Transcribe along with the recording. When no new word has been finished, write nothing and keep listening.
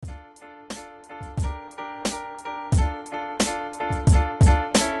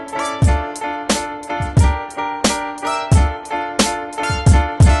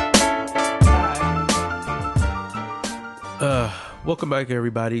Welcome back,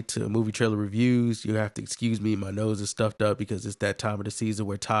 everybody, to Movie Trailer Reviews. You have to excuse me, my nose is stuffed up because it's that time of the season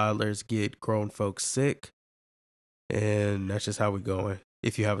where toddlers get grown folks sick. And that's just how we're going.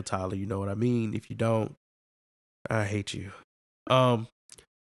 If you have a toddler, you know what I mean. If you don't, I hate you. We're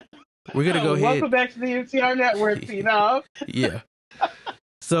gonna go ahead. Welcome back to the MTR Network, Phenom. Yeah.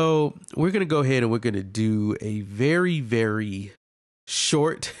 So we're gonna go ahead and we're gonna do a very, very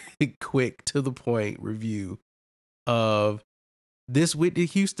short, quick, to the point review of this Whitney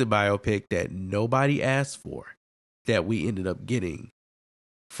Houston biopic that nobody asked for, that we ended up getting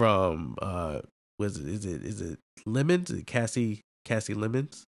from is it Lemons? Is it Cassie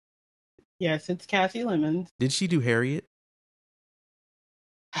Lemons? Yes, it's Cassie Lemons. Did she do Harriet?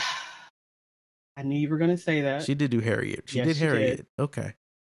 I knew you were going to say that. She did do Harriet. She did Harriet. Did. Okay.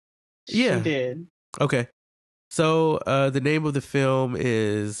 Yeah. She did. Okay. So the name of the film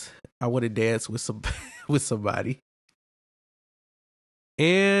is I Want to Dance with Somebody.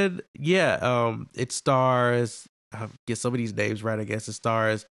 And yeah, it stars, I'll get some of these names right, I guess. It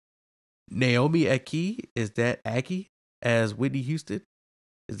stars Naomi Ackie. Is that Ackie as Whitney Houston?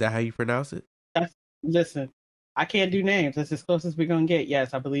 Is that how you pronounce it? Listen, I can't do names. That's as close as we're going to get.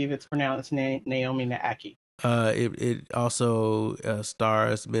 Yes, I believe it's pronounced Naomi Ackie. It also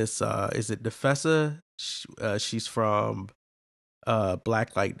stars Miss, is it Nefessa? She's from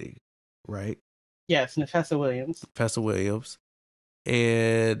Black Lightning, right? Yes, Nefessa Williams. Nefessa Williams.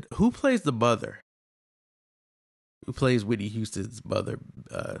 And who plays the mother? Who plays Whitney Houston's mother?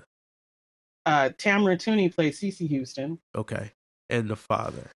 Tamara Tooney plays Cece Houston. Okay. And the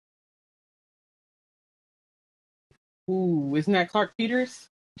father? Ooh, isn't that Clark Peters?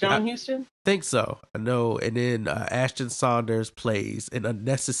 John Houston? Think so. I know. And then Ashton Saunders plays an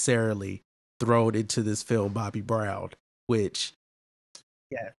unnecessarily thrown into this film Bobby Brown, which,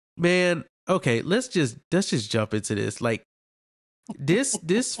 yeah, man. Okay, let's just jump into this. Like,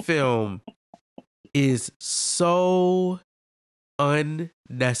 this film is so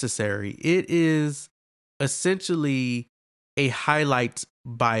unnecessary. It is essentially a highlights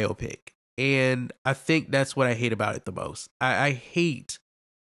biopic, and I think that's what I hate about it the most. I hate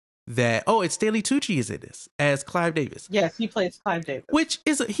that. Oh, it's Stanley Tucci is in this as Clive Davis. Yes, he plays Clive Davis, which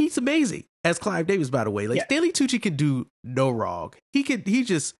is he's amazing as Clive Davis, by the way. Like, Stanley Tucci can do no wrong.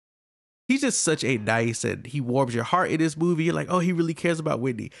 He's just such a nice, and he warms your heart in this movie. You're like, oh, he really cares about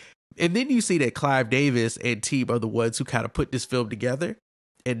Whitney. And then you see that Clive Davis and team are the ones who kind of put this film together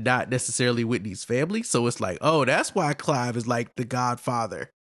and not necessarily Whitney's family. So it's like, oh, that's why Clive is like the godfather,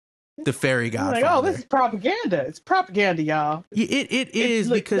 the fairy godfather. Like, oh, this is propaganda. It's propaganda, y'all. It is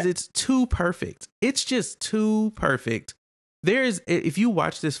because it's too perfect. It's just too perfect. If you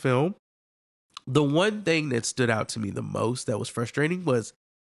watch this film, the one thing that stood out to me the most that was frustrating was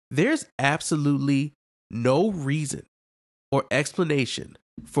there's absolutely no reason or explanation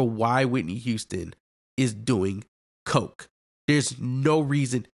for why Whitney Houston is doing coke. There's no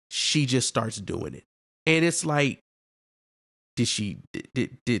reason. She just starts doing it. And it's like,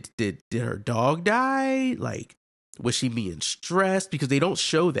 did her dog die? Like, was she being stressed? Because they don't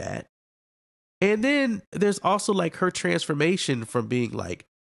show that. And then there's also like her transformation from being like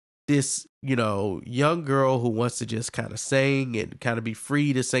this, young girl who wants to just kind of sing and kind of be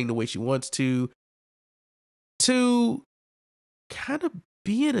free to sing the way she wants to kind of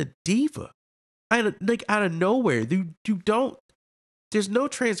being a diva. Like out of nowhere. There's no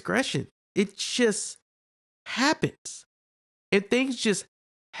transgression. It just happens. And things just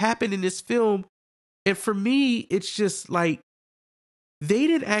happen in this film. And for me, it's just like they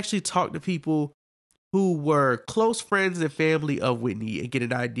didn't actually talk to people who were close friends and family of Whitney and get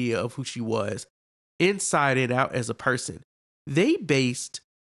an idea of who she was inside and out as a person. They based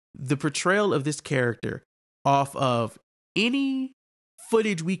the portrayal of this character off of any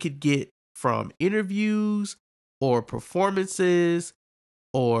footage we could get from interviews or performances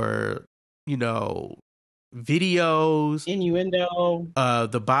or, videos, innuendo,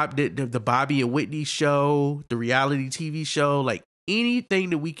 the Bobby and Whitney show, the reality TV show, like anything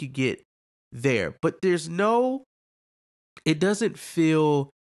that we could get there. But it doesn't feel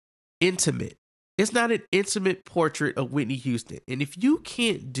intimate. It's not an intimate portrait of Whitney Houston. And if you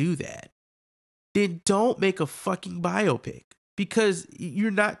can't do that, then don't make a fucking biopic, because you're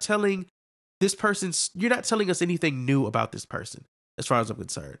not telling us anything new about this person. As far as I'm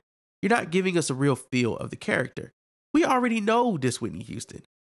concerned, you're not giving us a real feel of the character. We already know this Whitney Houston.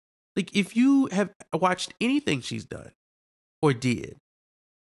 Like, if you have watched anything she's done or did,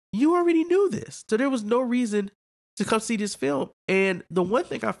 you already knew this. So there was no reason to come see this film. And the one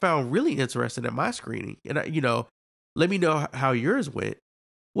thing I found really interesting at my screening, and let me know how yours went,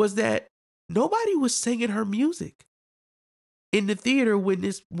 was that nobody was singing her music. in the theater while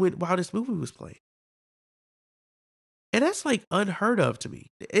this movie was playing. And that's like unheard of to me.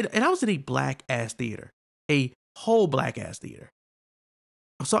 And I was in a black ass theater, a whole black ass theater.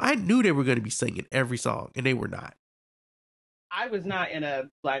 So I knew they were going to be singing every song, and they were not. I was not in a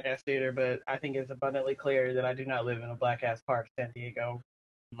black ass theater, but I think it's abundantly clear that I do not live in a black ass part of San Diego,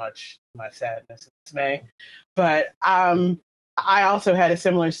 much to my sadness and dismay. But I also had a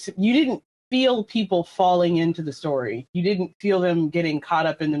similar. You didn't feel people falling into the story. You didn't feel them getting caught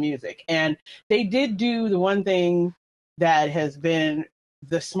up in the music, and they did do the one thing that has been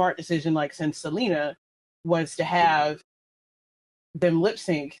the smart decision, like since Selena, was to have them lip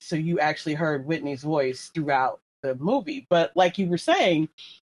sync, so you actually heard Whitney's voice throughout the movie. But like you were saying,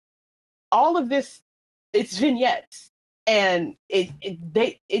 all of this, it's vignettes, and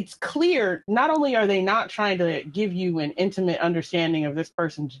it's clear. Not only are they not trying to give you an intimate understanding of this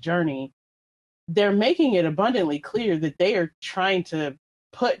person's journey, they're making it abundantly clear that they are trying to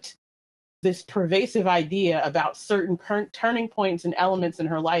put this pervasive idea about certain turning points and elements in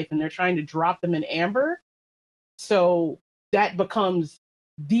her life, and they're trying to drop them in amber. So that becomes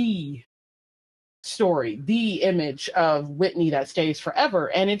the story, the image of Whitney that stays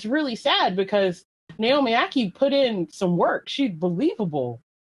forever. And it's really sad because Naomi Ackie put in some work. She's believable.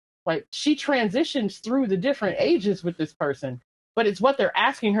 Like, she transitions through the different ages with this person, but it's what they're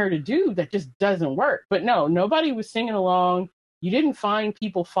asking her to do that just doesn't work. But no, nobody was singing along. You didn't find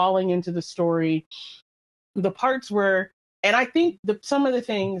people falling into the story. The parts were, and I think some of the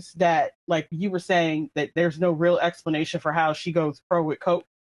things that, like you were saying, that there's no real explanation for how she goes pro with Coke.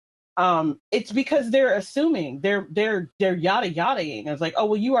 It's because they're assuming they're yada yadaing. It's like, oh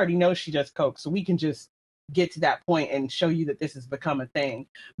well, you already know she does Coke, so we can just get to that point and show you that this has become a thing.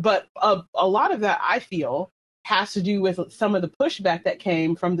 But a lot of that, I feel, has to do with some of the pushback that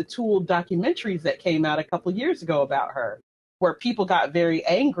came from the Tool documentaries that came out a couple years ago about her, where people got very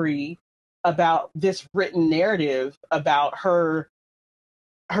angry about this written narrative about her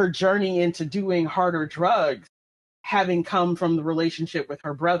journey into doing harder drugs having come from the relationship with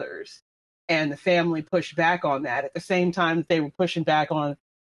her brothers, and the family pushed back on that at the same time that they were pushing back on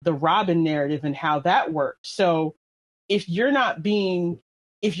the Robin narrative and how that worked. So if you're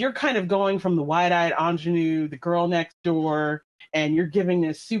kind of going from the wide-eyed ingenue, the girl next door, and you're giving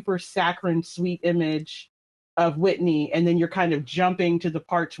this super saccharine sweet image of Whitney, and then you're kind of jumping to the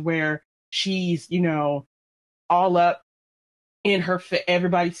parts where she's, all up in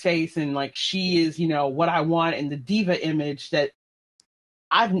everybody's face, and like she is, what I want, and the diva image that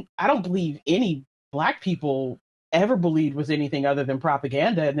I don't believe any Black people ever believed was anything other than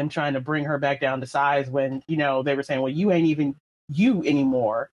propaganda, and them trying to bring her back down to size when, they were saying, well, you ain't even you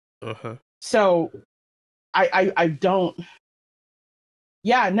anymore. Uh-huh. So I don't,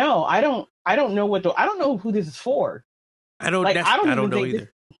 yeah, no, I don't know I don't know who this is for. I don't know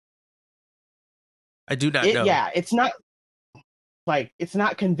either. I do not know. Yeah, it's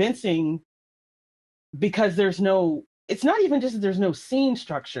not convincing because it's not even just that there's no scene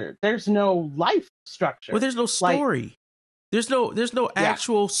structure. There's no life structure. Well, there's no story. There's no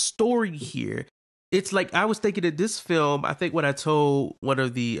actual story here. It's like, I was thinking of this film, I think when I told one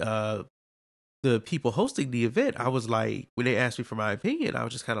of the people hosting the event, I was like, when they asked me for my opinion, I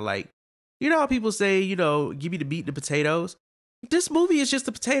was just kind of like, how people say, give me the meat and the potatoes. This movie is just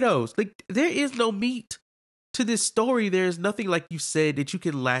the potatoes. Like, there is no meat to this story. There's nothing, like you said, that you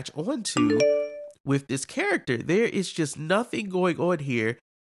can latch onto with this character. There is just nothing going on here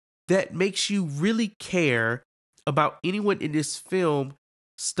that makes you really care about anyone in this film.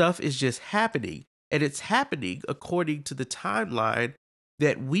 Stuff is just happening, and it's happening according to the timeline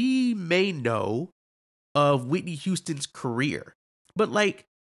that we may know of Whitney Houston's career. But like,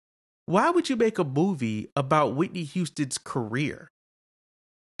 why would you make a movie about Whitney Houston's career?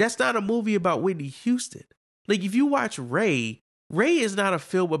 That's not a movie about Whitney Houston. Like, if you watch Ray is not a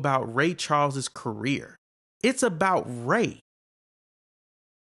film about Ray Charles's career. It's about Ray.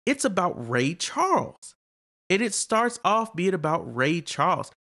 It's about Ray Charles. And it starts off being about Ray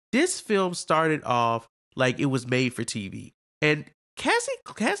Charles. This film started off like it was made for TV. And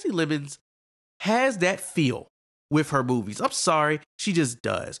Cassie Lemons has that feel with her movies. I'm sorry, she just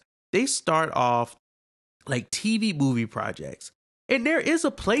does. They start off like TV movie projects. And there is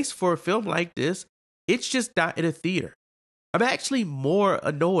a place for a film like this. It's just not in a theater. I'm actually more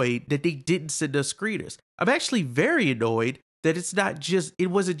annoyed that they didn't send us screeners. I'm actually very annoyed that it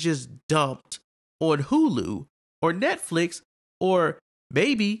wasn't just dumped on Hulu or Netflix, or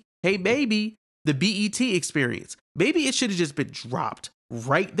maybe the BET experience. Maybe it should have just been dropped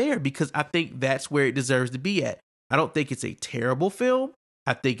right there, because I think that's where it deserves to be at. I don't think it's a terrible film.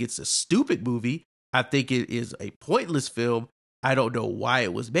 I think it's a stupid movie. I think it is a pointless film, I don't know why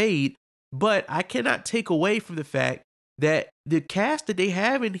it was made, but I cannot take away from the fact that the cast that they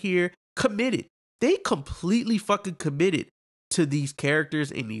have in here committed. They completely fucking committed to these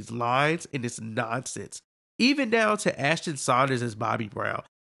characters and these lines and this nonsense. Even down to Ashton Saunders as Bobby Brown.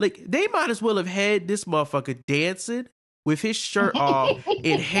 Like, they might as well have had this motherfucker dancing with his shirt off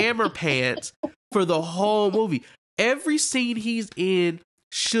in hammer pants for the whole movie. Every scene he's in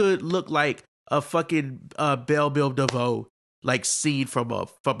should look like a fucking Belle Biv DeVoe like scene from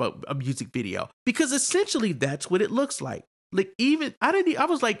a music video, because essentially that's what it looks like. Like, even I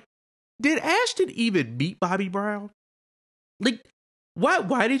was like, did Ashton even meet Bobby Brown? Like,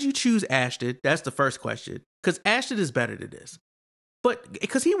 why did you choose Ashton? That's the first question. Because Ashton is better than this, but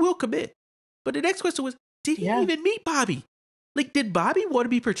because he will commit. But the next question was, did he even meet Bobby? Like, did Bobby want to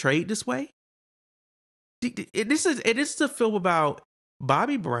be portrayed this way? This is a film about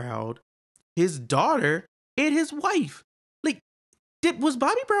Bobby Brown, his daughter, and his wife. Like, was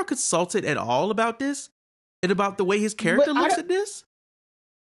Bobby Brown consulted at all about this and about the way his character looks in this?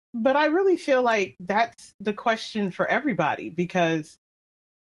 But I really feel like that's the question for everybody, because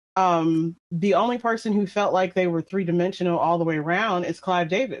the only person who felt like they were three-dimensional all the way around is Clive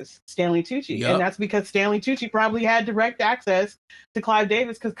Davis, Stanley Tucci. Yep. And that's because Stanley Tucci probably had direct access to Clive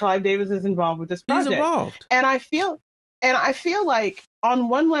Davis because Clive Davis is involved with this project. He's involved. And I feel like on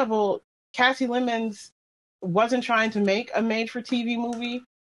one level, Kasi Lemmons wasn't trying to make a made-for-TV movie,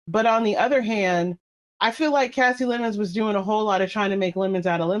 but on the other hand, I feel like Kasi Lemmons was doing a whole lot of trying to make lemons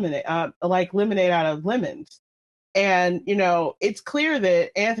out of lemonade, like lemonade out of lemons. And, you know, it's clear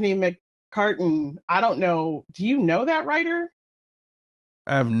that Anthony McCarten, I don't know, do you know that writer?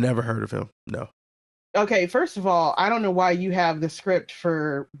 I've never heard of him, no. Okay, first of all, I don't know why you have the script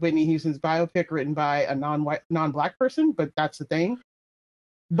for Whitney Houston's biopic written by a non-Black person, but that's the thing.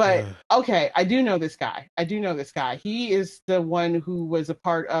 But, okay, I do know this guy. He is the one who was a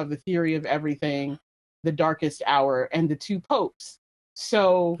part of The Theory of Everything, The Darkest Hour, and The Two Popes.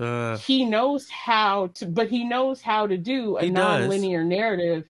 So he knows how to do a non-linear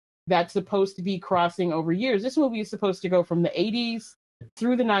narrative that's supposed to be crossing over years. This movie is supposed to go from the 80s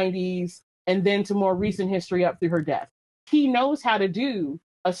through the 90s and then to more recent history up through her death. He knows how to do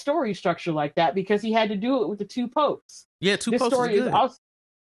a story structure like that because he had to do it with The Two Popes. Yeah, Two Popes is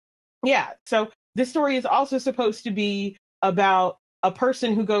good. So this story is also supposed to be about a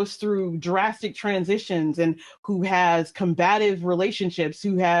person who goes through drastic transitions and who has combative relationships,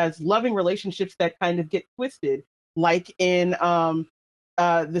 who has loving relationships that kind of get twisted, like in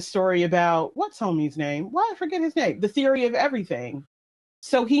the story about, what's homie's name? Why I forget his name? The Theory of Everything.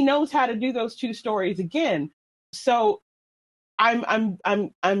 So he knows how to do those two stories again. So I'm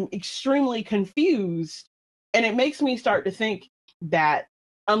extremely confused, and it makes me start to think that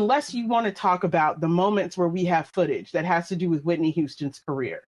unless you want to talk about the moments where we have footage that has to do with Whitney Houston's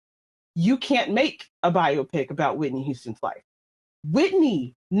career, you can't make a biopic about Whitney Houston's life.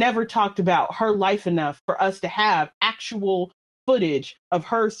 Whitney never talked about her life enough for us to have actual footage of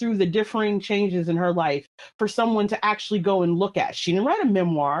her through the differing changes in her life for someone to actually go and look at. She didn't write a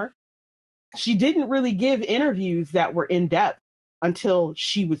memoir. She didn't really give interviews that were in depth until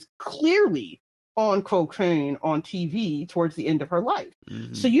she was clearly on cocaine on TV towards the end of her life.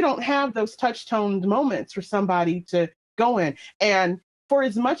 Mm-hmm. So you don't have those touch-toned moments for somebody to go in. And for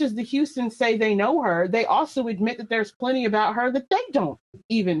as much as the Houstons say they know her, they also admit that there's plenty about her that they don't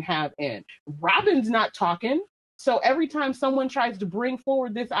even have in. Robin's not talking. So every time someone tries to bring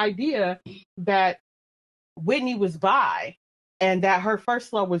forward this idea that Whitney was bi and that her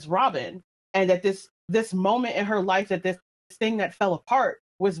first love was Robin, and that this moment in her life, that this thing that fell apart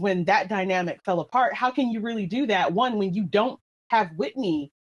was when that dynamic fell apart. How can you really do that? One, when you don't have Whitney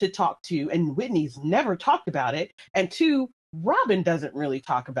to talk to, and Whitney's never talked about it. And two, Robin doesn't really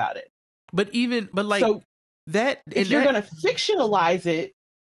talk about it. So that, if you're going to fictionalize it,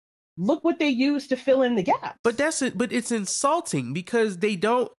 look what they use to fill in the gaps. But that's it. But it's insulting because they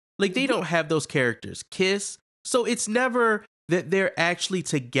don't have those characters kiss. So it's never that they're actually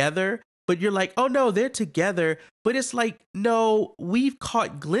together. But you're like, oh no, they're together. But it's like, no, we've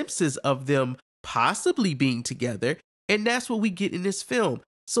caught glimpses of them possibly being together. And that's what we get in this film.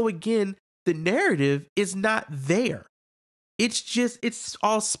 So again, the narrative is not there. It's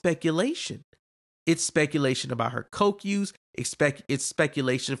all speculation. It's speculation about her coke use. It's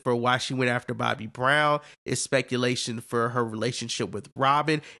speculation for why she went after Bobby Brown. It's speculation for her relationship with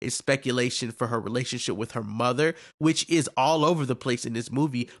Robin. It's speculation for her relationship with her mother, which is all over the place in this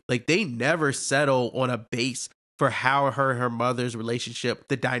movie. Like, they never settle on a base for how her mother's relationship,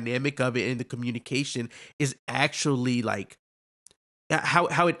 the dynamic of it and the communication is actually like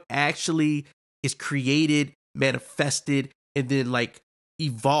how it actually is created, manifested, and then like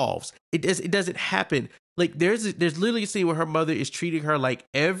evolves. It doesn't happen. Like there's literally a scene where her mother is treating her like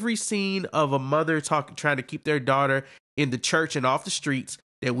every scene of a mother trying to keep their daughter in the church and off the streets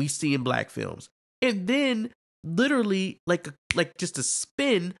that we see in black films. And then literally like just a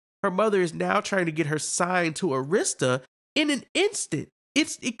spin, her mother is now trying to get her signed to Arista in an instant.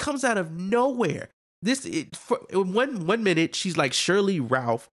 It comes out of nowhere. In one minute she's like Shirley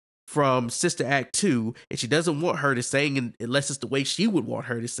Ralph from Sister Act 2, and she doesn't want her to sing unless it's the way she would want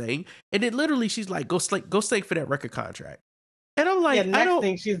her to sing. And then literally she's like, go sing for that record contract. And I'm like, I don't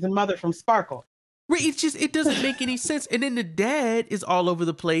think she's the mother from Sparkle. It doesn't make any sense. And then the dad is all over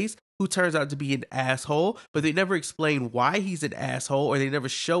the place, who turns out to be an asshole, but they never explain why he's an asshole, or they never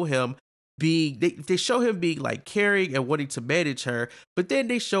show him being, they show him being like caring and wanting to manage her, but then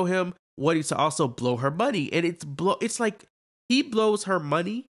they show him wanting to also blow her money. And it's like he blows her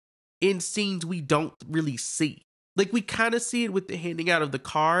money in scenes we don't really see. Like we kind of see it with the handing out of the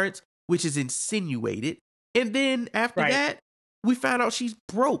cards, which is insinuated. And then after that, we find out she's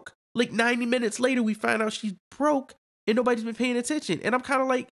broke. Like 90 minutes later, we find out she's broke and nobody's been paying attention. And I'm kind of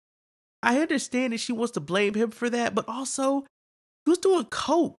like, I understand that she wants to blame him for that, but also he was doing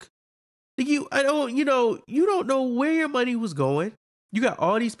coke. You don't know where your money was going. You got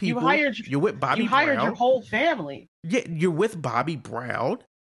all these people. You're with Bobby Brown. You hired your whole family. Yeah, you're with Bobby Brown.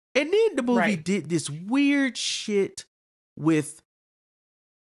 And then the movie did this weird shit with,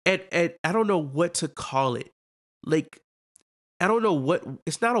 at I don't know what to call it. Like, I don't know what,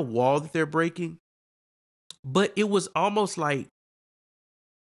 it's not a wall that they're breaking, but it was almost like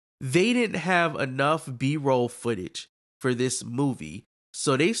they didn't have enough B-roll footage for this movie.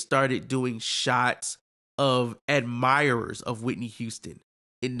 So they started doing shots of admirers of Whitney Houston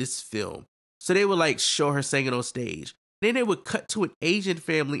in this film. So they would like show her singing on stage. Then they would cut to an Asian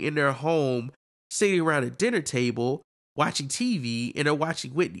family in their home, sitting around a dinner table, watching TV, and they're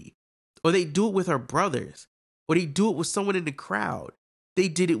watching Whitney. Or they do it with her brothers. Or they do it with someone in the crowd. They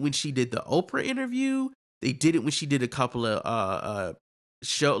did it when she did the Oprah interview. They did it when she did a couple of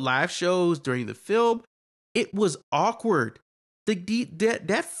live shows during the film. It was awkward.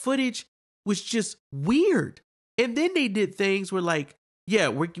 That footage was just weird. And then they did things where like, yeah,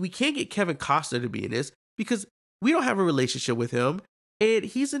 we can't get Kevin Costner to be in this because we don't have a relationship with him, and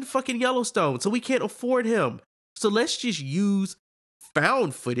he's in fucking Yellowstone, so we can't afford him. So let's just use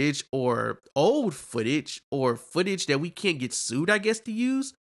found footage or old footage or footage that we can't get sued, I guess, to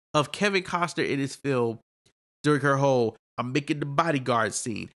use, of Kevin Costner in his film during her whole I'm making the bodyguard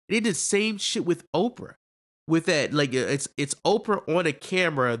scene. They did the same shit with Oprah. With that, like it's Oprah on a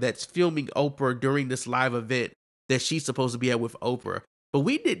camera that's filming Oprah during this live event that she's supposed to be at with Oprah. But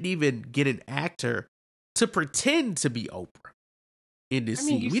we didn't even get an actor to pretend to be Oprah in this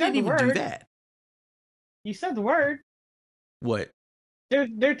scene. We didn't even do that. You said the word. What?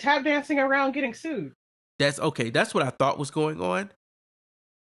 They're tap dancing around getting sued. That's okay. That's what I thought was going on.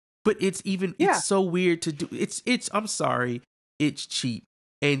 But it's so weird to do. I'm sorry. It's cheap.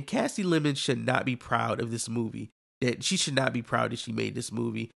 And Cassie Lemon should not be proud of this movie. That she should not be proud that she made this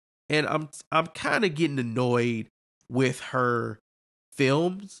movie. And I'm kind of getting annoyed with her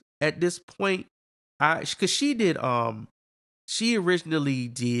films at this point. Because she did, she originally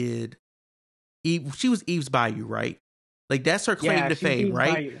did, she was Eve's Bayou, right? Like that's her claim to fame, Eve's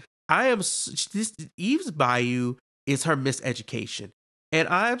right? Bayou. Eve's Bayou is her miseducation, and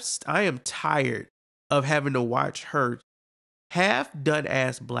I am tired of having to watch her half done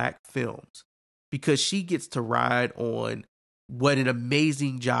ass black films because she gets to ride on what an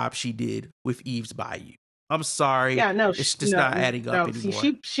amazing job she did with Eve's Bayou. I'm sorry. Yeah, no, it's just not adding up anymore.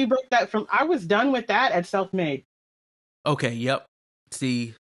 See, she broke that from. I was done with that at Self-Made. Okay. Yep.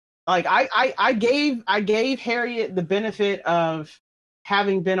 See, like I gave Harriet the benefit of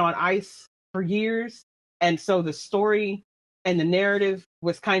having been on ice for years, and so the story and the narrative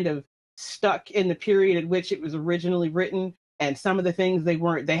was kind of stuck in the period at which it was originally written, and some of the things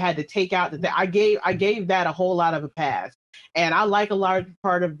they had to take out. That I gave that a whole lot of a pass, and I like a large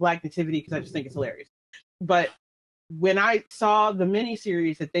part of Black Nativity because I just think it's hilarious. But when I saw the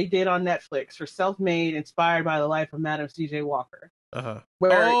miniseries that they did on Netflix for Self-Made, inspired by the life of Madam C.J. Walker. That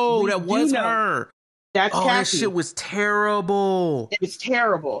was her. That's Cassie. That shit was terrible. It was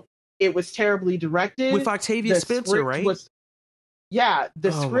terrible. It was terribly directed. With Octavia Spencer, right?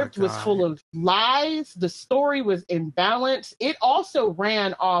 The script was full of lies. The story was imbalanced. It also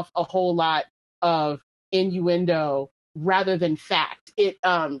ran off a whole lot of innuendo rather than fact. It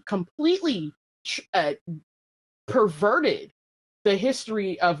completely perverted the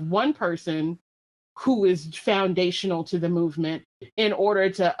history of one person who is foundational to the movement in order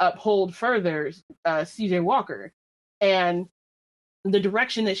to uphold further C.J. Walker. And the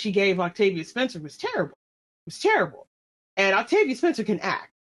direction that she gave Octavia Spencer was terrible. It was terrible. And Octavia Spencer can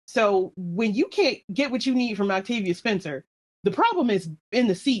act. So when you can't get what you need from Octavia Spencer, the problem is in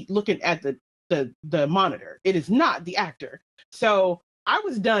the seat looking at the monitor. It is not the actor. So I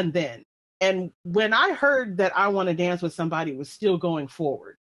was done then. And when I heard that I Want to Dance with Somebody was still going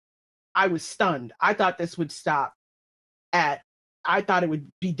forward, I was stunned. I thought this would stop at, I thought it would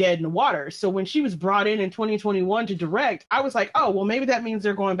be dead in the water. So when she was brought in 2021 to direct, I was like, oh, well, maybe that means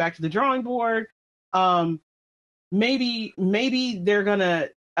they're going back to the drawing board. Maybe they're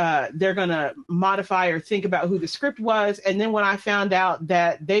gonna modify or think about who the script was. And then when I found out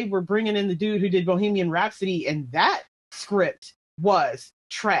that they were bringing in the dude who did Bohemian Rhapsody, and that script was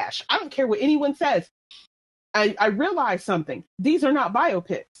trash. I don't care what anyone says. I realized something. These are not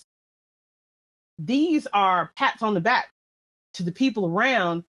biopics. These are pats on the back to the people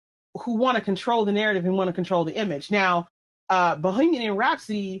around who want to control the narrative and want to control the image. Now, Bohemian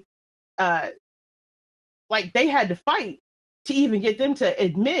Rhapsody, like they had to fight to even get them to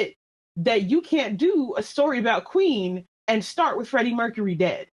admit that you can't do a story about Queen and start with Freddie Mercury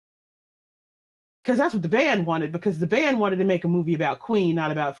dead. Because that's what the band wanted, because the band wanted to make a movie about Queen, not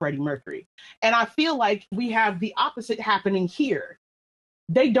about Freddie Mercury. And I feel like we have the opposite happening here.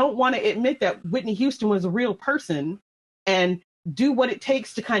 They don't want to admit that Whitney Houston was a real person and do what it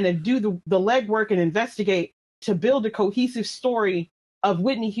takes to kind of do the legwork and investigate to build a cohesive story of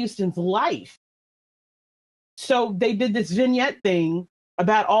Whitney Houston's life. So they did this vignette thing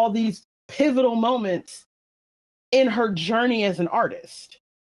about all these pivotal moments in her journey as an artist.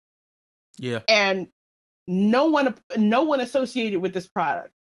 Yeah. And no one associated with this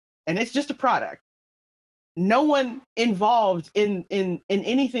product. And it's just a product. No one involved in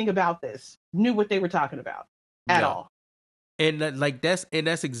anything about this knew what they were talking about at all. And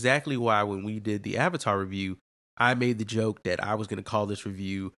that's exactly why when we did the Avatar review, I made the joke that I was going to call this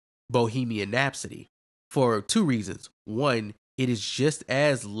review Bohemian Rhapsody for two reasons. One, it is just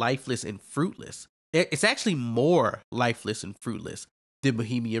as lifeless and fruitless. It's actually more lifeless and fruitless than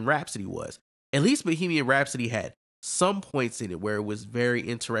Bohemian Rhapsody was. At least Bohemian Rhapsody had some points in it where it was very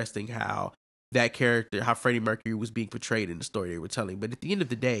interesting how that character, how Freddie Mercury was being portrayed in the story they were telling. But at the end of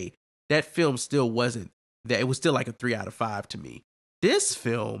the day, that film still wasn't that. It was still like a 3 out of 5 to me. This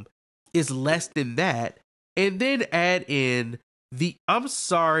film is less than that. And then add in I'm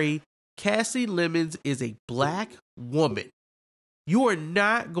sorry, Cassie Lemons is a black woman. You are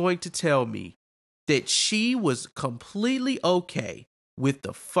not going to tell me that she was completely okay with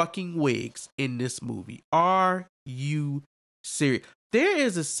the fucking wigs in this movie. Are you serious? There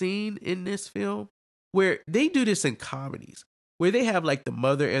is a scene in this film where they do this in comedies, where they have like the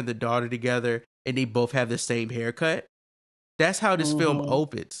mother and the daughter together and they both have the same haircut. That's how this film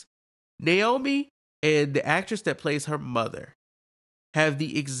opens. Naomi and the actress that plays her mother have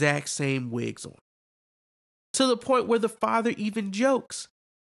the exact same wigs on. To the point where the father even jokes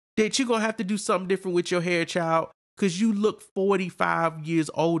that you're going to have to do something different with your hair, child, because you look 45 years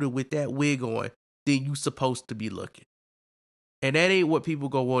older with that wig on than you supposed to be looking. And that ain't what people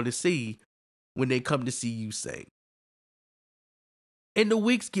go on to see when they come to see you sing. And the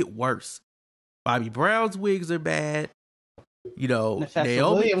wigs get worse. Bobby Brown's wigs are bad. You know, Nefessa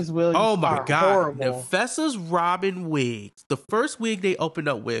Naomi Williams oh my are God. horrible. Nefessa's Robin wigs. The first wig they opened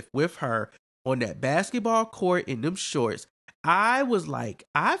up with her on that basketball court in them shorts. I was like,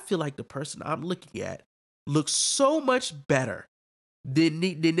 I feel like the person I'm looking at looks so much better than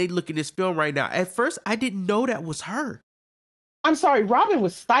they look in this film right now. At first, I didn't know that was her. I'm sorry, Robin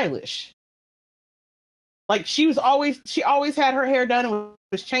was stylish. Like she always had her hair done and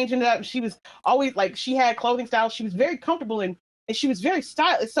was changing it up. She was always like, she had clothing style. She was very comfortable and she was very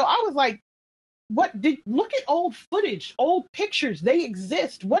stylish. So I was like, look at old footage, old pictures. They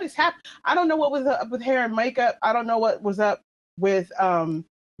exist. What is happening? I don't know what was up with hair and makeup. I don't know what was up with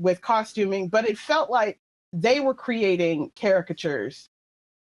costuming, but it felt like they were creating caricatures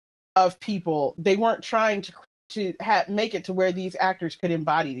of people. They weren't trying to make it to where these actors could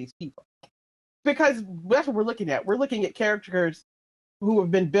embody these people. Because that's what we're looking at. We're looking at characters who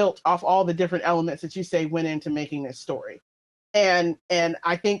have been built off all the different elements that you say went into making this story. And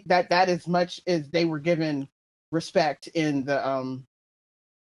I think that as much as they were given respect in the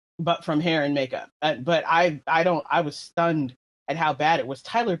but from hair and makeup. But I was stunned at how bad it was.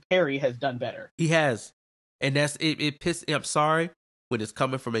 Tyler Perry has done better. He has. And that's it pissed. I'm sorry when it's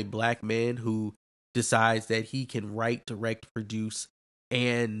coming from a black man who decides that he can write, direct, produce,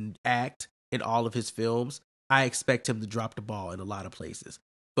 and act in all of his films. I expect him to drop the ball in a lot of places.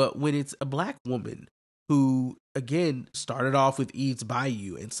 But when it's a black woman who, again, started off with Eve's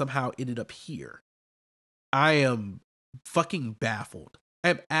Bayou and somehow ended up here, I am fucking baffled.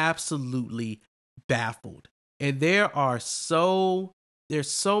 I'm absolutely baffled. And there's so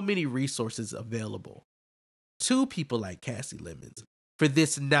many resources available to people like Kasi Lemmons for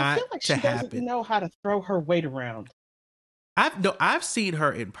this I not feel like to she doesn't happen. know how to throw her weight around. I've seen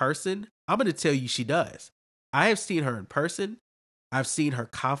her in person. I'm going to tell you she does. I have seen her in person. I've seen her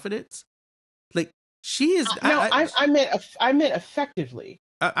confidence. Like she is. I meant effectively.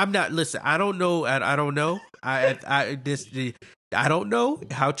 I'm not. Listen, I don't know. I don't know. I don't know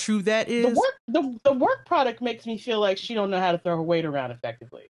how true that is. The work product makes me feel like she don't know how to throw her weight around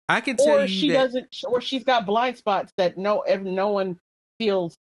effectively. I can tell or you she that, doesn't, or she's got blind spots that no one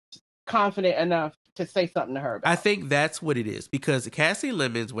feels confident enough to say something to her about. I think that's what it is, because Kasi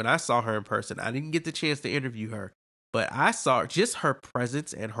Lemmons, when I saw her in person, I didn't get the chance to interview her, but I saw just her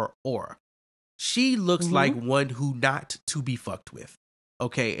presence and her aura. She looks like one who not to be fucked with.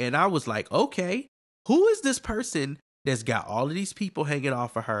 Okay, and I was like, okay, who is this person that's got all of these people hanging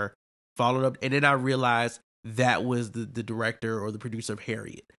off of her, followed up? And then I realized that was the director or the producer of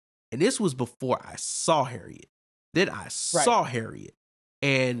Harriet. And this was before I saw Harriet. Then I saw Harriet.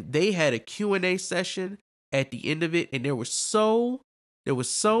 And they had a Q&A session at the end of it. And there was so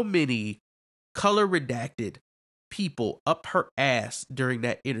many color redacted people up her ass during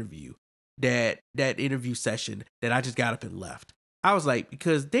that interview, that interview session, that I just got up and left. I was like,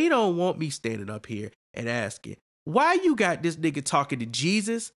 because they don't want me standing up here and asking, why you got this nigga talking to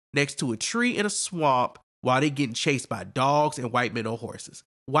Jesus next to a tree in a swamp while they getting chased by dogs and white men on horses?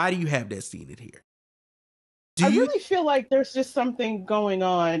 Why do you have that scene in here? I really feel like there's just something going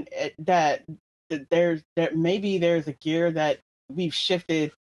on that maybe there's a gear that we've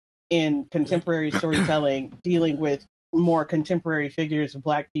shifted in contemporary storytelling, dealing with more contemporary figures of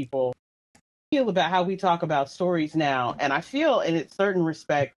Black people. I feel about how we talk about stories now, and I feel in a certain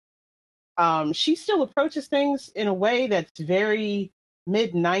respect, she still approaches things in a way that's very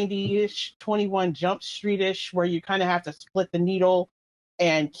mid-90s-ish, 21 Jump Street-ish, where you kind of have to split the needle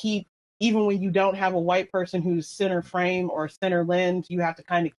and keep, even when you don't have a white person who's center frame or center lens, you have to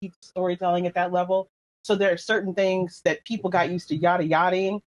kind of keep storytelling at that level. So there are certain things that people got used to yada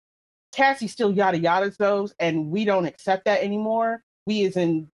yadaing. Cassie still yada yadas those, and we don't accept that anymore. We as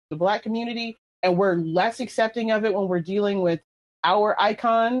in the Black community, and we're less accepting of it when we're dealing with our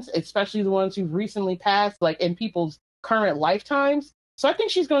icons, especially the ones who've recently passed, like in people's current lifetimes. So I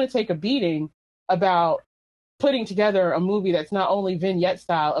think she's going to take a beating about putting together a movie that's not only vignette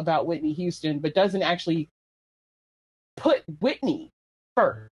style about Whitney Houston, but doesn't actually put Whitney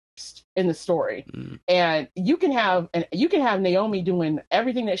first in the story. And you can have Naomi doing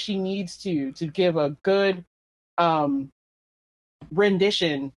everything that she needs to give a good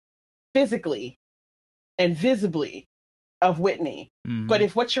rendition physically and visibly of Whitney. But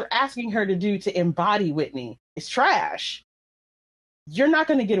if what you're asking her to do to embody Whitney is trash, you're not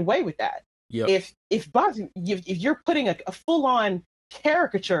going to get away with that. Yep. If you're putting a full-on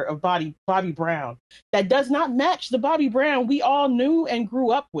caricature of Bobby Brown that does not match the Bobby Brown we all knew and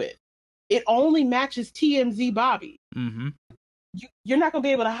grew up with, it only matches TMZ Bobby. You're not going to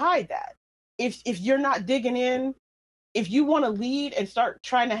be able to hide that. If you're not digging in, if you want to lead and start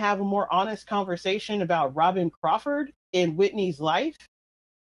trying to have a more honest conversation about Robin Crawford in Whitney's life,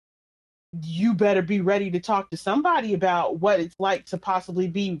 you better be ready to talk to somebody about what it's like to possibly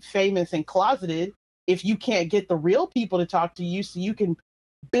be famous and closeted if you can't get the real people to talk to you, so you can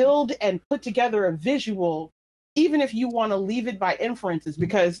build and put together a visual, even if you want to leave it by inferences,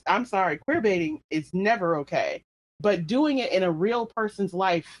 because I'm sorry, queerbaiting is never okay, but doing it in a real person's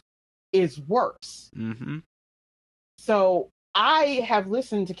life is worse. So I have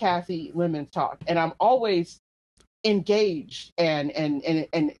listened to Kasi Lemmons talk, and I'm always engaged, and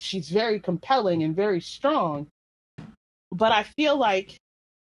she's very compelling and very strong. But I feel like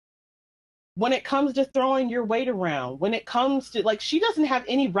when it comes to throwing your weight around, when it comes to, like, she doesn't have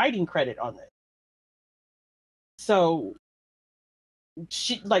any writing credit on this. So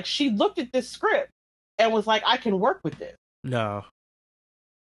she looked at this script and was like, I can work with this. No.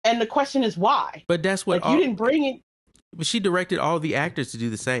 And the question is why? But that's what, like, you didn't bring it. But she directed all the actors to do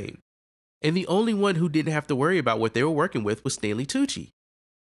the same. And the only one who didn't have to worry about what they were working with was Stanley Tucci,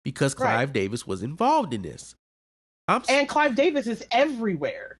 because Clive Davis was involved in this. And Clive Davis is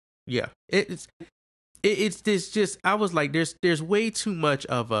everywhere. Yeah, it's just, I was like, there's way too much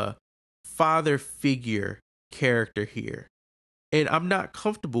of a father figure character here, and I'm not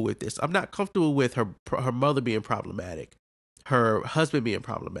comfortable with this. I'm not comfortable with her mother being problematic, her husband being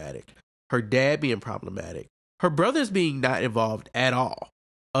problematic, her dad being problematic, her brothers being not involved at all,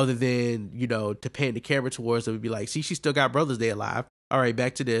 other than, to pan the camera towards them and be like, see, she still got brothers, they alive. All right,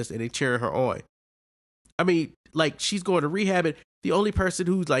 back to this, and they cheering her on. I mean, like she's going to rehab, and the only person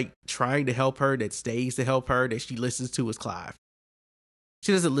who's like trying to help her, that stays to help her, that she listens to, is Clive.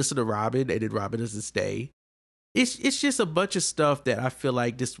 She doesn't listen to Robin, and then Robin doesn't stay. It's just a bunch of stuff that I feel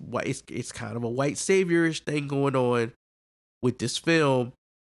like it's kind of a white saviorish thing going on with this film,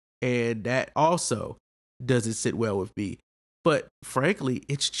 and that also doesn't sit well with me. But frankly,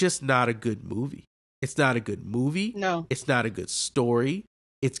 it's just not a good movie. It's not a good movie. No. It's not a good story.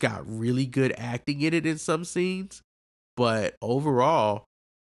 It's got really good acting in it in some scenes, but overall,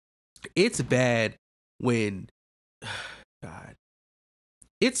 it's bad when God.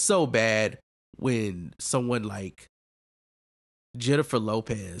 It's so bad when someone like Jennifer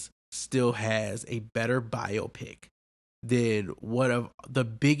Lopez still has a better biopic than one of the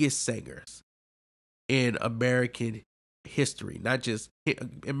biggest singers in American history, not just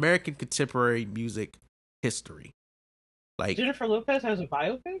American contemporary music history. Like Jennifer Lopez has a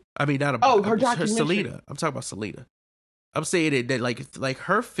biopic? I mean, not a her documentary. Selena. I'm talking about Selena. I'm saying that like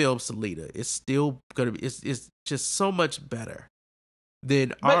her film Selena is still gonna be is just so much better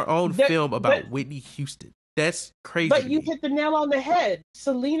than our own film about Whitney Houston. That's crazy. But you hit the nail on the head.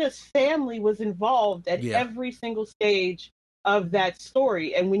 Selena's family was involved at every single stage of that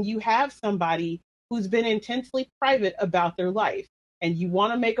story. And when you have somebody who's been intensely private about their life and you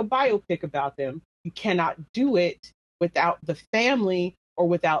want to make a biopic about them, you cannot do it without the family or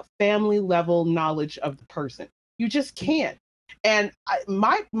without family level knowledge of the person. You just can't. And I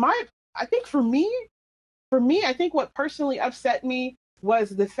think for me, I think what personally upset me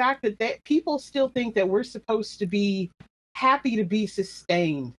was the fact that people still think that we're supposed to be happy to be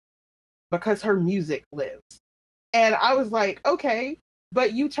sustained because her music lives. And I was like, okay,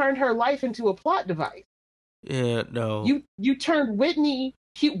 but you turned her life into a plot device. Yeah, no. You turned Whitney,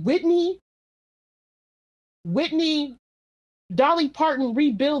 Dolly Parton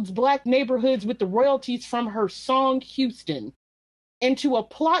rebuilds black neighborhoods with the royalties from her song Houston into a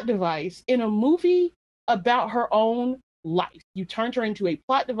plot device in a movie about her own life. You turned her into a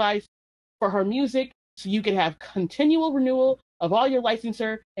plot device for her music so you can have continual renewal of all your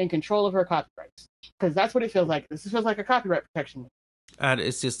licensor and control of her copyrights. Because that's what it feels like. This feels like a copyright protection. And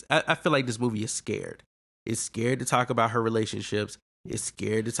it's just, I feel like this movie is scared. It's scared to talk about her relationships. It's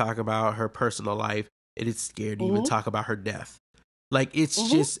scared to talk about her personal life. And it's scared to even talk about her death. Like,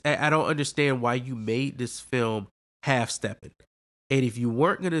 it's just, I don't understand why you made this film half-stepping. And if you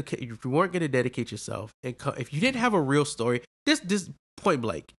weren't gonna dedicate yourself, and if you didn't have a real story, this point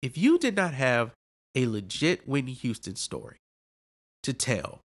blank, if you did not have a legit Whitney Houston story to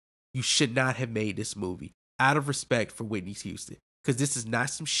tell, you should not have made this movie out of respect for Whitney Houston, because this is not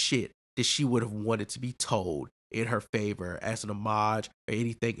some shit that she would have wanted to be told in her favor as an homage or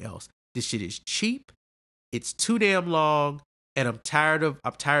anything else. This shit is cheap. It's too damn long, and I'm tired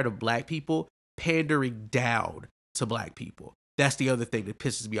of black people pandering down to black people. That's the other thing that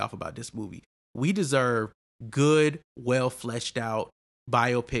pisses me off about this movie. We deserve good, well fleshed out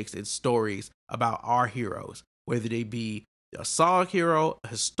biopics and stories about our heroes, whether they be a song hero, a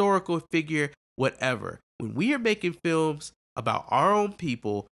historical figure, whatever. When we are making films about our own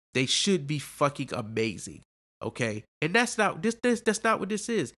people, they should be fucking amazing. Okay? And that's not that's not what this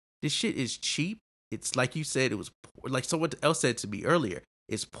is. This shit is cheap. It's like you said, it was like someone else said to me earlier.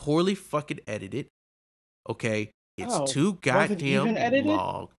 It's poorly fucking edited. Okay? It's too goddamn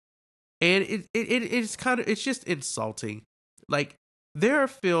long. And it's kind of, it's just insulting. Like, there are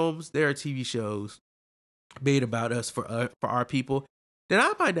films, there are TV shows made about us for our people that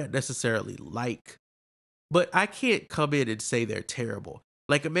I might not necessarily like, but I can't come in and say they're terrible.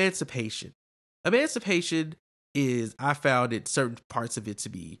 Like Emancipation. Emancipation is, I found in certain parts of it to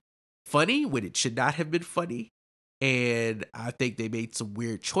be funny when it should not have been funny. And I think they made some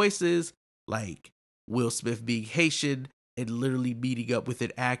weird choices, like Will Smith being Haitian and literally meeting up with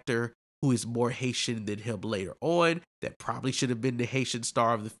an actor who is more Haitian than him later on. That probably should have been the Haitian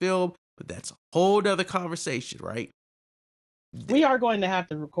star of the film, but that's a whole nother conversation, right? We are going to have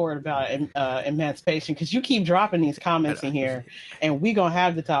to record about Emancipation, because you keep dropping these comments in here, and we gonna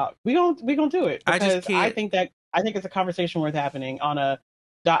have to talk. We gonna do it, because I think it's a conversation worth happening on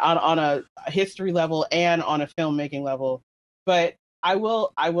a history level and on a filmmaking level. But I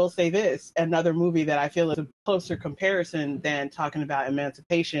will say this: another movie that I feel is a closer comparison than talking about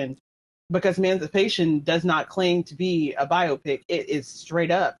Emancipation, because Emancipation does not claim to be a biopic. It is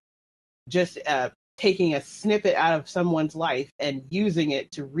straight up just taking a snippet out of someone's life and using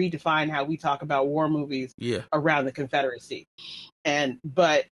it to redefine how we talk about war movies around the Confederacy.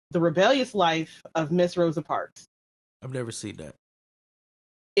 But The Rebellious Life of Miss Rosa Parks. I've never seen that.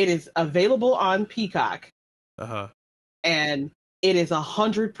 It is available on Peacock. Uh-huh. And it is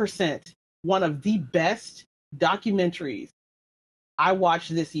 100% one of the best documentaries I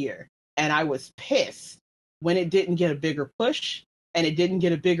watched this year, and I was pissed when it didn't get a bigger push and it didn't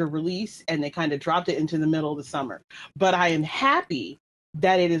get a bigger release, and they kind of dropped it into the middle of the summer. But I am happy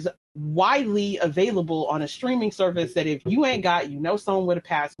that it is widely available on a streaming service that if you ain't got, someone with a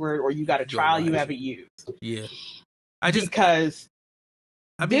password, or you got a trial you haven't used. Yeah. Because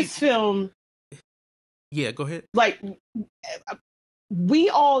this film. Yeah, go ahead. Like, we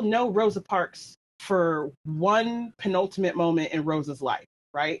all know Rosa Parks for one penultimate moment in Rosa's life,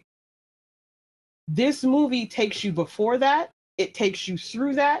 right? This movie takes you before that, it takes you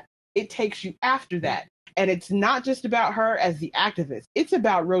through that, it takes you after that. And it's not just about her as the activist. It's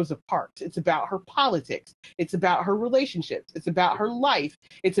about Rosa Parks. It's about her politics. It's about her relationships. It's about her life.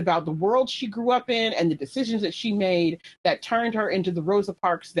 It's about the world she grew up in and the decisions that she made that turned her into the Rosa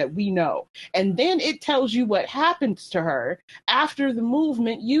Parks that we know. And then it tells you what happens to her after the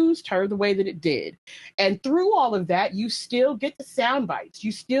movement used her the way that it did. And through all of that, you still get the sound bites.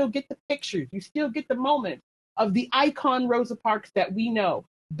 You still get the pictures. You still get the moments of the icon Rosa Parks that we know.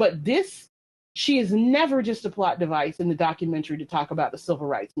 But she is never just a plot device in the documentary to talk about the civil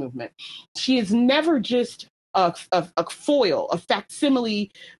rights movement. She is never just a foil, a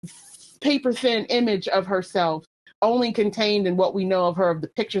facsimile, paper-thin image of herself, only contained in what we know of her, of the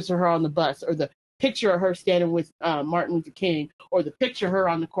pictures of her on the bus, or the picture of her standing with Martin Luther King, or the picture of her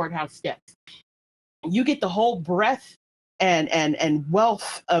on the courthouse steps. You get the whole breadth and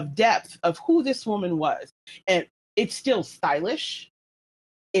wealth of depth of who this woman was. And it's still stylish.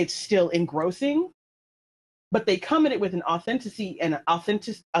 It's still engrossing, but they come at it with an authenticity and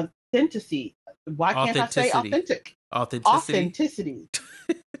authenticity. Why can't I say authentic? Authenticity.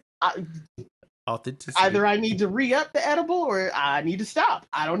 Authenticity. Either I need to re-up the edible or I need to stop.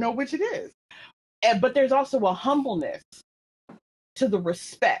 I don't know which it is. But there's also a humbleness to the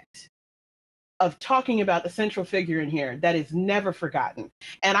respect of talking about the central figure in here that is never forgotten.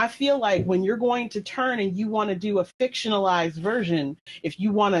 And I feel like when you're going to turn and you want to do a fictionalized version, if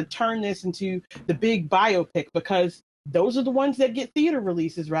you want to turn this into the big biopic, because those are the ones that get theater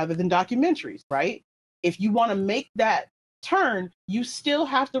releases rather than documentaries, right? If you want to make that turn, you still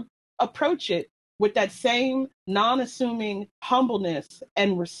have to approach it with that same non-assuming humbleness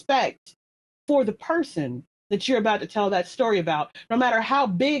and respect for the person that you're about to tell that story about, no matter how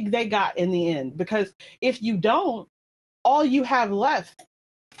big they got in the end. Because if you don't, all you have left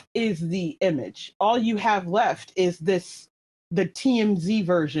is the image. All you have left is the TMZ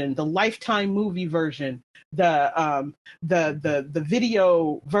version, the Lifetime movie version, the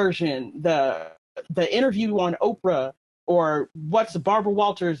video version, the interview on Oprah, or what's Barbara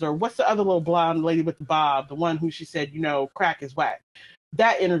Walters, or what's the other little blonde lady with the bob, the one who she said, crack is whack.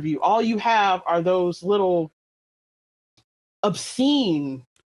 That interview, all you have are those little obscene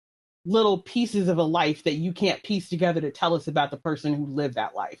little pieces of a life that you can't piece together to tell us about the person who lived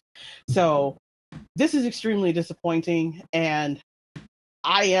that life. So this is extremely disappointing, and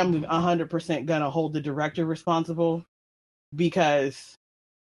I am 100% gonna hold the director responsible, because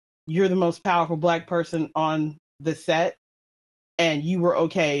you're the most powerful Black person on the set, and you were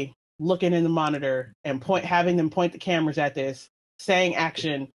okay looking in the monitor and having them point the cameras at this, saying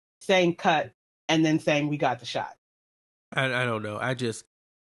action, saying cut, and then saying we got the shot. I don't know.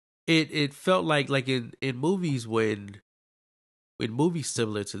 It felt like in movies, when movies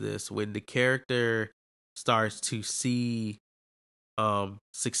similar to this, when the character starts to see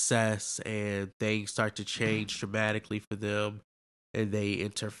success and things start to change dramatically for them and they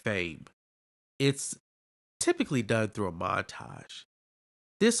enter fame, it's typically done through a montage.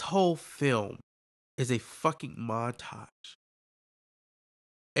 This whole film is a fucking montage.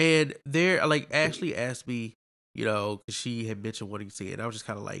 And they're like, Ashley asked me, because she had mentioned wanting to see it, and I was just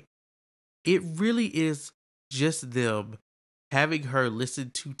kind of like, it really is just them having her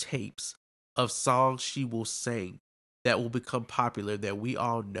listen to tapes of songs she will sing that will become popular that we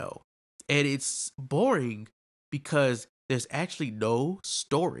all know. And it's boring because there's actually no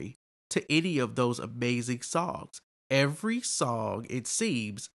story to any of those amazing songs. Every song, it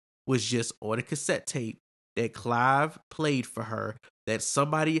seems, was just on a cassette tape that Clive played for her. That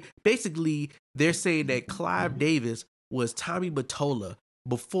somebody, basically, they're saying that Clive Davis was Tommy Mottola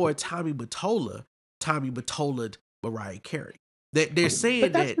before Tommy Mottola'd Mariah Carey. They're saying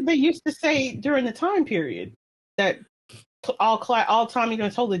but that's what they used to say during the time period. That all Tommy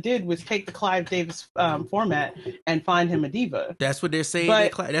Mottola did was take the Clive Davis format and find him a diva. That's what they're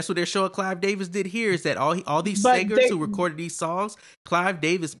saying. That's what they're showing Clive Davis did here, is that all these singers who recorded these songs, Clive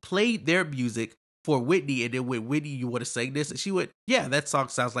Davis played their music for Whitney, and then when Whitney, you want to sing this? And she went, yeah, that song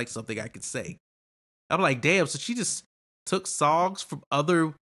sounds like something I could sing. I'm like, damn, so she just took songs from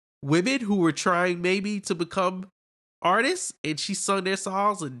other women who were trying maybe to become artists, and she sung their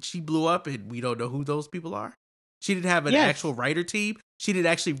songs and she blew up, and we don't know who those people are. She didn't have an actual writer team. She didn't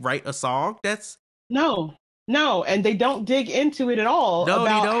actually write a song. That's no, and they don't dig into it at all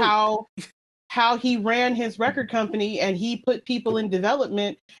about how he ran his record company and he put people in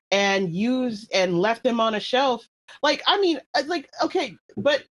development and used and left them on a shelf. Like, I mean, like, okay,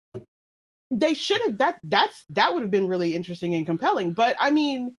 but they should have that would have been really interesting and compelling. But I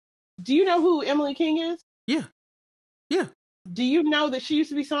mean, do you know who Emily King is? Yeah. Do you know that she used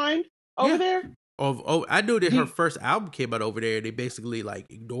to be signed over there? I know that her first album came out over there, and they basically like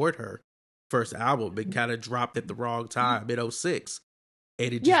ignored her first album and kind of dropped at the wrong time in 2006.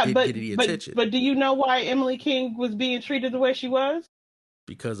 And it just didn't get any attention. But do you know why Emily King was being treated the way she was?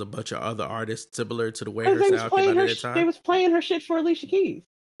 Because a bunch of other artists similar to the way her sound came out at the time. They was playing her shit for Alicia Keys.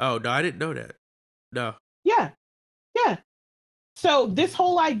 Oh, no, I didn't know that. No. Yeah. So this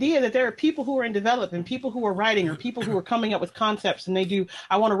whole idea that there are people who are in development, people who are writing, or people who are coming up with concepts, and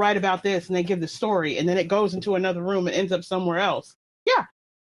I want to write about this, and they give the story, and then it goes into another room and ends up somewhere else. Yeah.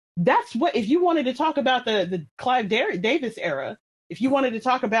 That's what, if you wanted to talk about the Clive Davis era, if you wanted to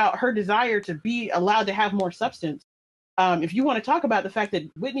talk about her desire to be allowed to have more substance, if you want to talk about the fact that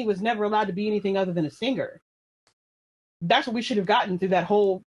Whitney was never allowed to be anything other than a singer, that's what we should have gotten through that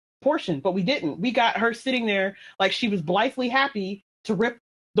whole portion, but we didn't. We got her sitting there like she was blithely happy to rip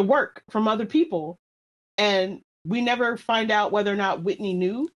the work from other people, and we never find out whether or not Whitney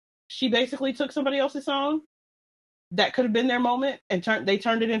knew she basically took somebody else's song that could have been their moment and they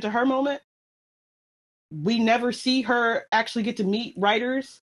turned it into her moment. We never see her actually get to meet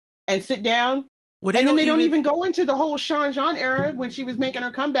writers and sit down. And then they don't even go into the whole Sean John era when she was making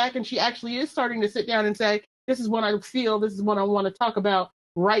her comeback, and she actually is starting to sit down and say, this is what I feel, this is what I want to talk about,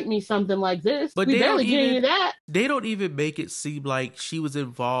 write me something like this. But we barely get any of that. They don't even make it seem like she was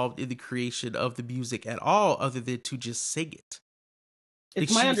involved in the creation of the music at all, other than to just sing it.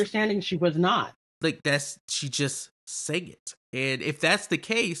 It's my understanding she was not. She just sang it. And if that's the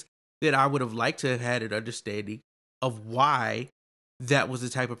case, then I would have liked to have had an understanding of why that was the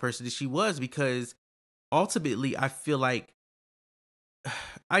type of person that she was, because ultimately I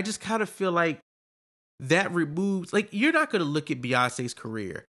just kind of feel like that removes, like, you're not going to look at Beyonce's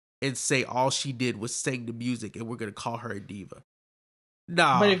career and say all she did was sing the music and we're going to call her a diva.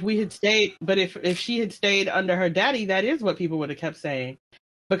 No. But if she had stayed under her daddy, that is what people would have kept saying,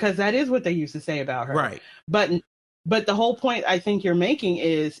 because that is what they used to say about her. Right. But the whole point I think you're making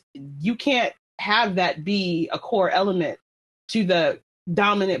is you can't have that be a core element to the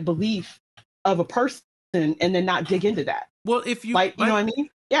dominant belief of a person and then not dig into that. Well, if you you know what I mean?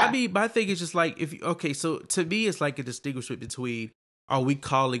 Yeah. I mean, my thing is just like, so to me, it's like a distinguishment between, are we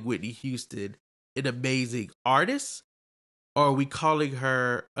calling Whitney Houston an amazing artist, or are we calling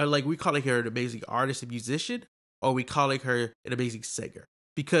her, an amazing artist and musician, or are we calling her an amazing singer?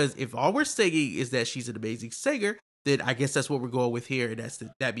 Because if all we're saying is that she's an amazing singer, then I guess that's what we're going with here, and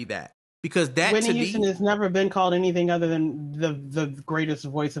that'd be that. Because that, Whitney Houston has never been called anything other than the greatest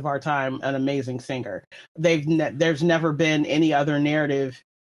voice of our time, an amazing singer. There's never been any other narrative,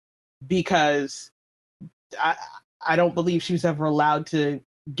 because I don't believe she was ever allowed to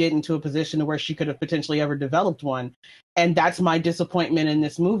get into a position where she could have potentially ever developed one. And that's my disappointment in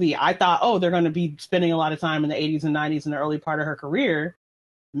this movie. I thought, they're going to be spending a lot of time in the 80s and 90s in the early part of her career.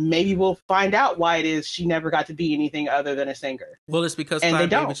 Maybe we'll find out why it is she never got to be anything other than a singer. Well, it's because Clive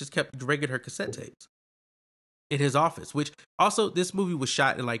Davis just kept bringing her cassette tapes in his office, which also, this movie was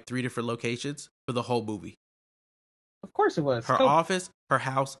shot in like 3 different locations for the whole movie. Of course it was. Her office, her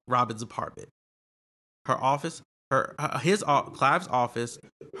house, Robin's apartment. Her office, Clive's office,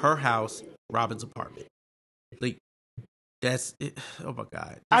 her house, Robin's apartment. Like, that's it. Oh my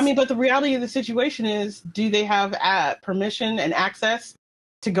God. I mean, but the reality of the situation is, do they have permission and access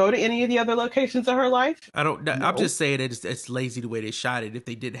to go to any of the other locations of her life? I don't know. No. I'm just saying that it's lazy the way they shot it. If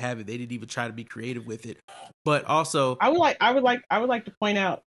they didn't have it, they didn't even try to be creative with it. But also, I would like to point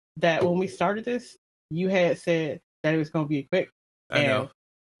out that when we started this, you had said that it was going to be quick. I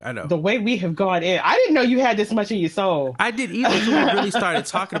know. The way we have gone in, I didn't know you had this much in your soul. I didn't either until we really started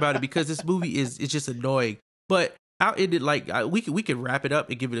talking about it, because this movie is just annoying. But I'll end it like, we can wrap it up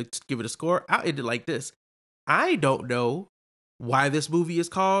and give it a score. I'll end it like this. I don't know why this movie is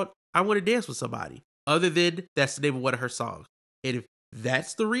called I Want to Dance with Somebody, other than that's the name of one of her songs. And if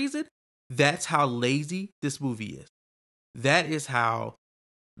that's the reason, that's how lazy this movie is. That is how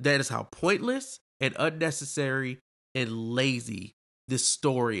pointless and unnecessary and lazy this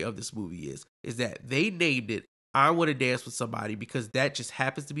story of this movie is that they named it I Want to Dance with Somebody because that just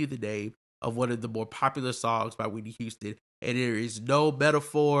happens to be the name of one of the more popular songs by Whitney Houston, and there is no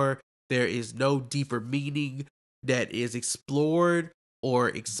metaphor, there is no deeper meaning that is explored or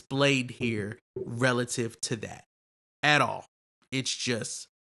explained here relative to that at all. It's just,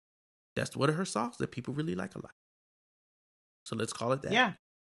 that's one of her songs that people really like a lot. So let's call it that. Yeah.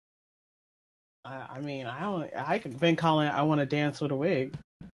 I mean, I could been calling it "I Want to Dance with a Wig"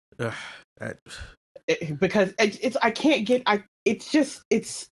 because it's I can't get it's just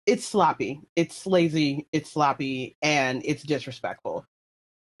it's sloppy, it's lazy, it's sloppy, and it's disrespectful,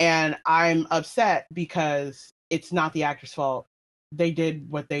 and I'm upset because it's not the actor's fault. They did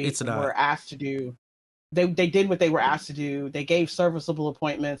what they were asked to do. They did what they were asked to do. They gave serviceable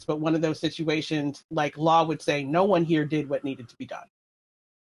appointments, but one of those situations, like law would say, no one here did what needed to be done.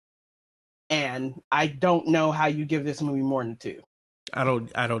 And I don't know how you give this movie more than 2. I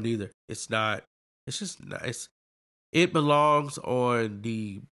don't either. It's not. It's just nice. It belongs on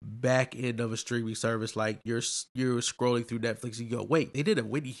the back end of a streaming service. Like you're scrolling through Netflix, and you go, "Wait, they did a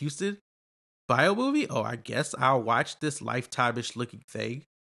Whitney Houston bio movie? Oh, I guess I'll watch this Lifetime-ish looking thing."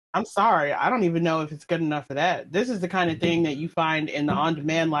 I'm sorry, I don't even know if it's good enough for that. This is the kind of thing that you find in the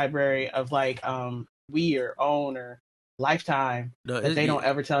on-demand library of like We or OWN or Lifetime that they don't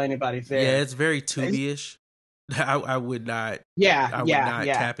ever tell anybody it's there. Yeah, it's very Tubi-ish. I would not. Yeah, I would not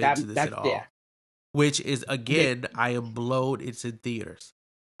tap into this at all. Yeah. Which is, again, I am blown. It's in theaters.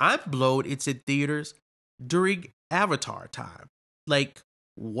 I'm blown. It's in theaters during Avatar time. Like,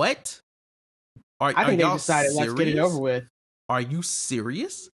 what? I think they decided, let's get it over with. Are you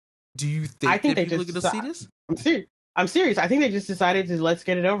serious? Do you think that people are going to see this? I'm serious. I think they just decided to let's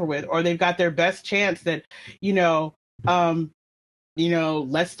get it over with, or they've got their best chance that,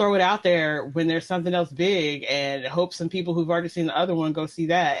 let's throw it out there when there's something else big and hope some people who've already seen the other one go see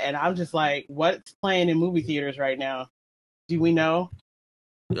that. And I'm just like, what's playing in movie theaters right now? Do we know?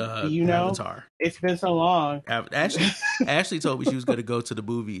 Do you know? Avatar. It's been so long. Ashley told me she was going to go to the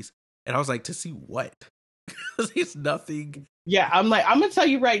movies, and I was like, to see what? Because it's nothing. Yeah, I'm going to tell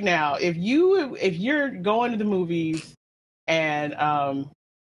you right now, if you're going to the movies and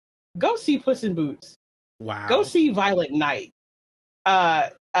go see Puss in Boots. Wow. Go see Violent Night.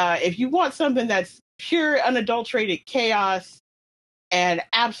 If you want something that's pure unadulterated chaos and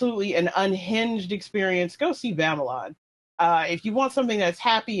absolutely an unhinged experience, go see Babylon. If you want something that's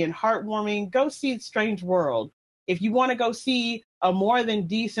happy and heartwarming, go see Strange World. If you want to go see a more than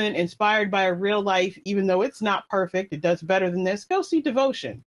decent, inspired by a real life, even though it's not perfect, it does better than this, go see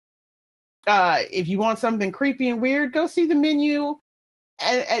Devotion. If you want something creepy and weird, go see The Menu.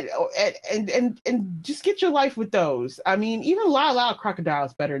 And just get your life with those. I mean, even Lyle Loud Crocodile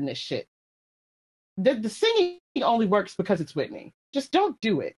is better than this shit. The singing only works because it's Whitney. Just don't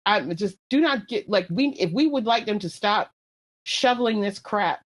do it. Just do not get if we would like them to stop shoveling this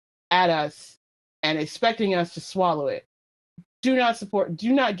crap at us and expecting us to swallow it. Do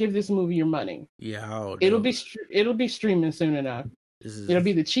not give this movie your money. Yeah, it'll be streaming soon enough. It'll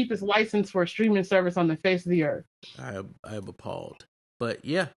be the cheapest license for a streaming service on the face of the earth. I am appalled. But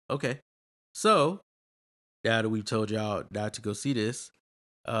yeah, okay. So now that we've told y'all not to go see this,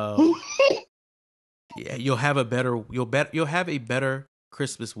 yeah, you'll have a better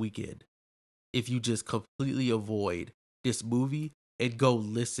Christmas weekend if you just completely avoid this movie and go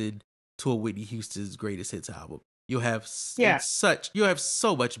listen to a Whitney Houston's greatest hits album. You'll have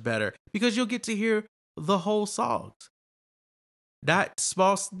so much better because you'll get to hear the whole songs, not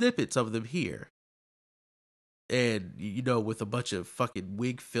small snippets of them here. And, with a bunch of fucking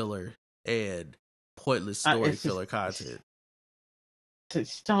wig filler and pointless story filler content.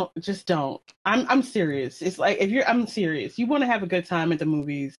 Just don't. I'm serious. It's like, I'm serious. You want to have a good time at the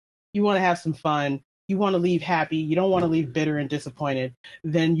movies. You want to have some fun. You want to leave happy. You don't want to leave bitter and disappointed.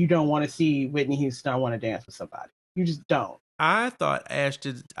 Then you don't want to see Whitney Houston. I Want to Dance with Somebody. You just don't. I thought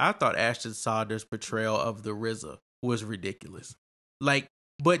Ashton Saunders' portrayal of the RZA was ridiculous.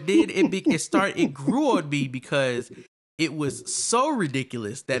 But then it grew on me because it was so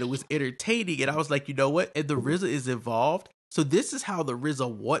ridiculous that it was entertaining. And I was like, you know what? And the RZA is involved. So this is how the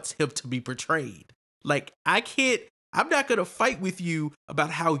RZA wants him to be portrayed. I'm not going to fight with you about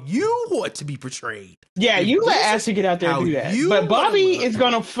how you want to be portrayed. Yeah, you let Ashton get out there and do that. But Bobby is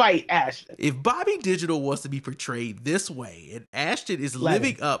going to fight Ashton. If Bobby Digital wants to be portrayed this way and Ashton is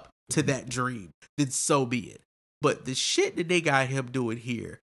living up to that dream, then so be it. But the shit that they got him doing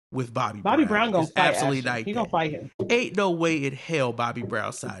here with Bobby Brown gonna fight absolutely Ashton. He gonna fight him. Ain't no way in hell Bobby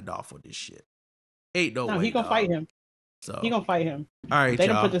Brown signed off on this shit. Ain't no way. He gonna fight him. So he gonna fight him. All right, they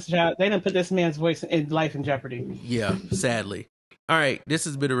didn't put this man's voice in life in jeopardy. Yeah, sadly. All right, this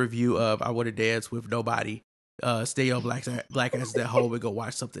has been a review of I Want to Dance with Nobody. Stay on Black Asses at home and go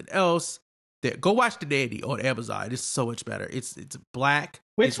watch something else. there. Go watch The Nanny on Amazon. It's so much better. It's black.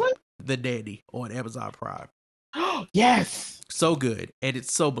 Which one? The Nanny on Amazon Prime. Yes. So good. And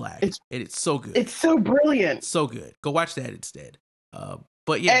it's so black. And it's so good. It's so brilliant. So good. Go watch that instead.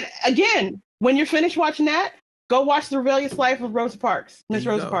 But yeah. And again, when you're finished watching that, go watch The Rebellious Life of Rosa Parks. Miss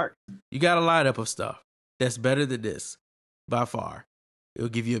Rosa Parks. You got a lineup of stuff that's better than this by far. It'll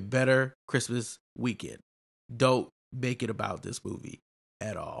give you a better Christmas weekend. Don't make it about this movie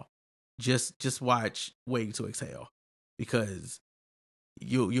at all. Just watch Waiting to Exhale, because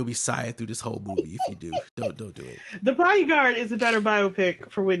you'll be sighing through this whole movie if you do. Don't do it. The Bodyguard is a better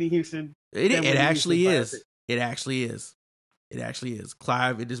biopic for Whitney Houston. It actually is. It actually is. It actually is.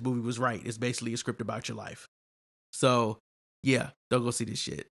 Clive in this movie was right. It's basically a script about your life. So yeah, don't go see this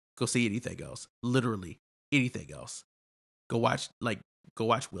shit. Go see anything else. Literally anything else. Go watch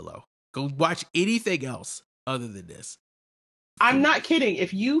Willow. Go watch anything else other than this. I'm not kidding.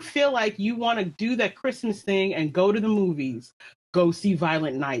 If you feel like you want to do that Christmas thing and go to the movies, go see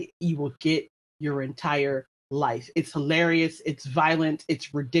Violent Night. You will get your entire life. It's hilarious. It's violent.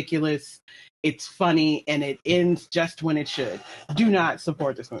 It's ridiculous. It's funny, and it ends just when it should. Do not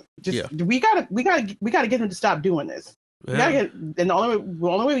support this movie. We gotta get them to stop doing this. Yeah. And the only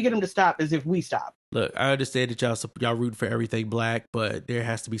way we get them to stop is if we stop. Look, I understand that y'all rooting for everything black, but there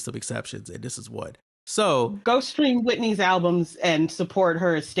has to be some exceptions, and this is one. So go stream Whitney's albums and support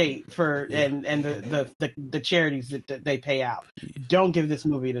her estate and the charities that they pay out. Don't give this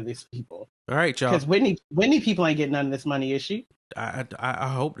movie to these people. All right, y'all. Because Whitney people ain't getting none of this money, is she? I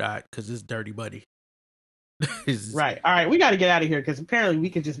hope not, because it's dirty money. Right. All right, we got to get out of here, because apparently we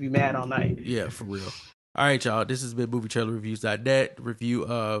could just be mad all night. Yeah, for real. All right, y'all. This has been MovieTrailerReviews.net. Review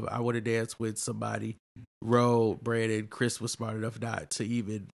of I Want to Dance with Somebody. Ro, Brandon, Chris was smart enough not to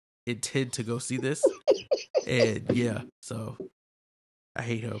even intend to go see this. And yeah, so I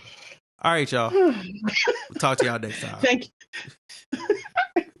hate him. All right, y'all. We'll talk to y'all next time. Thank you.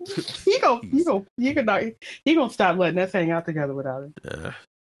 He gonna stop letting us hang out together without it.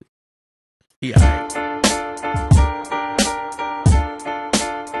 Yeah.